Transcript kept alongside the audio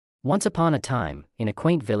Once upon a time, in a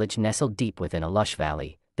quaint village nestled deep within a lush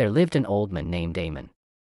valley, there lived an old man named Amon.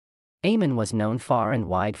 Amon was known far and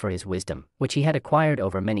wide for his wisdom, which he had acquired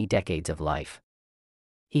over many decades of life.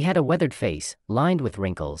 He had a weathered face, lined with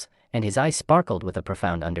wrinkles, and his eyes sparkled with a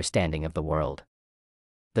profound understanding of the world.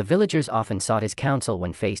 The villagers often sought his counsel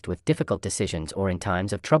when faced with difficult decisions or in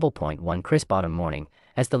times of trouble. One crisp autumn morning,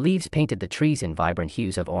 as the leaves painted the trees in vibrant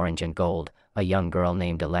hues of orange and gold, a young girl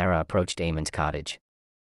named Lila approached Amon's cottage.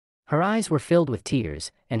 Her eyes were filled with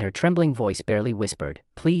tears, and her trembling voice barely whispered,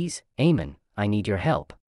 "Please, Amon, I need your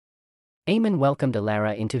help." Amon welcomed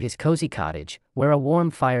Lila into his cozy cottage, where a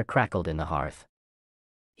warm fire crackled in the hearth.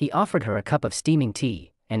 He offered her a cup of steaming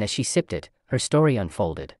tea, and as she sipped it, her story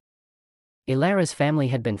unfolded. Elias's family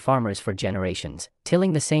had been farmers for generations,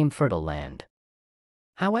 tilling the same fertile land.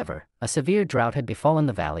 However, a severe drought had befallen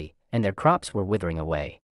the valley, and their crops were withering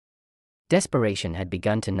away. Desperation had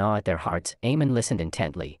begun to gnaw at their hearts. Amon listened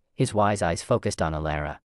intently, his wise eyes focused on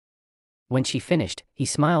Lila. When she finished, he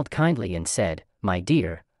smiled kindly and said, "My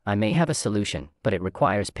dear, I may have a solution, but it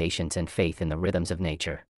requires patience and faith in the rhythms of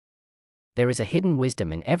nature. There is a hidden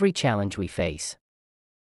wisdom in every challenge we face."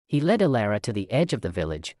 He led Lila to the edge of the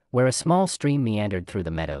village, where a small stream meandered through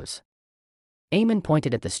the meadows. Amon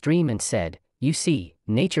pointed at the stream and said, "You see,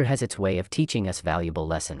 nature has its way of teaching us valuable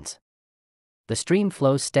lessons. The stream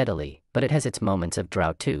flows steadily, but it has its moments of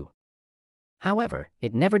drought too. However,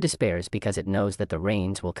 it never despairs because it knows that the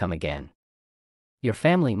rains will come again. Your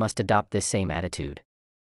family must adopt this same attitude."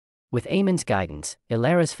 With Amon's guidance,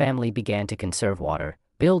 Elias's family began to conserve water,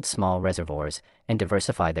 build small reservoirs, and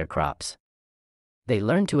diversify their crops. They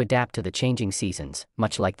learned to adapt to the changing seasons,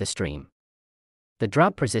 much like the stream. The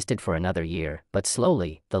drought persisted for another year, but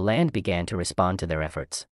slowly, the land began to respond to their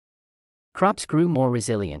efforts. Crops grew more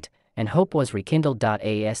resilient, and hope was rekindled.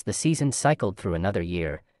 As the seasons cycled through another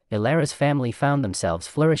year, Elias's family found themselves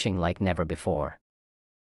flourishing like never before.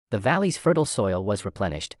 The valley's fertile soil was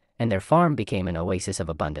replenished, and their farm became an oasis of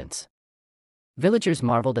abundance. Villagers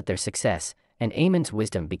marveled at their success, and Amon's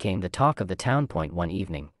wisdom became the talk of the town. One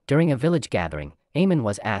evening, during a village gathering, Amon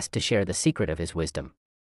was asked to share the secret of his wisdom.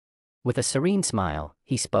 With a serene smile,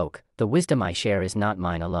 he spoke, "The wisdom I share is not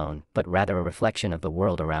mine alone, but rather a reflection of the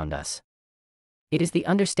world around us. It is the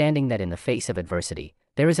understanding that in the face of adversity,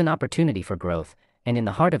 there is an opportunity for growth, and in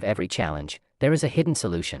the heart of every challenge, there is a hidden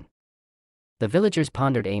solution." The villagers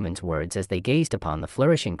pondered Amon's words as they gazed upon the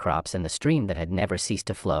flourishing crops and the stream that had never ceased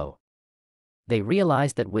to flow. They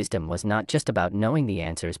realized that wisdom was not just about knowing the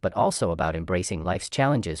answers but also about embracing life's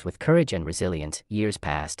challenges with courage and resilience. Years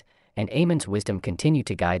passed, and Amon's wisdom continued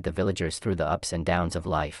to guide the villagers through the ups and downs of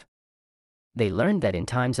life. They learned that in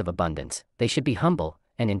times of abundance, they should be humble,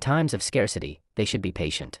 and in times of scarcity, they should be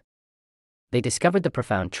patient. They discovered the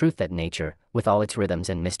profound truth that nature, with all its rhythms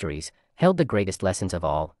and mysteries, held the greatest lessons of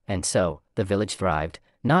all, and so, the village thrived,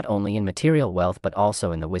 not only in material wealth but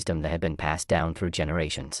also in the wisdom that had been passed down through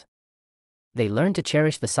generations. They learned to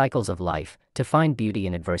cherish the cycles of life, to find beauty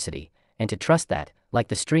in adversity, and to trust that, like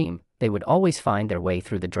the stream, they would always find their way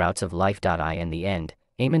through the droughts of life. In the end,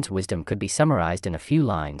 Amon's wisdom could be summarized in a few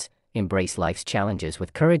lines: embrace life's challenges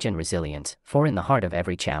with courage and resilience, for in the heart of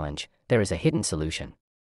every challenge, there is a hidden solution.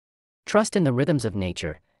 Trust in the rhythms of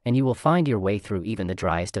nature, and you will find your way through even the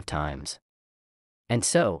driest of times. And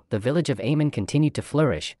so, the village of Amon continued to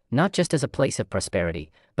flourish, not just as a place of prosperity,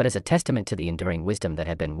 but as a testament to the enduring wisdom that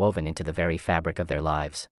had been woven into the very fabric of their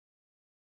lives.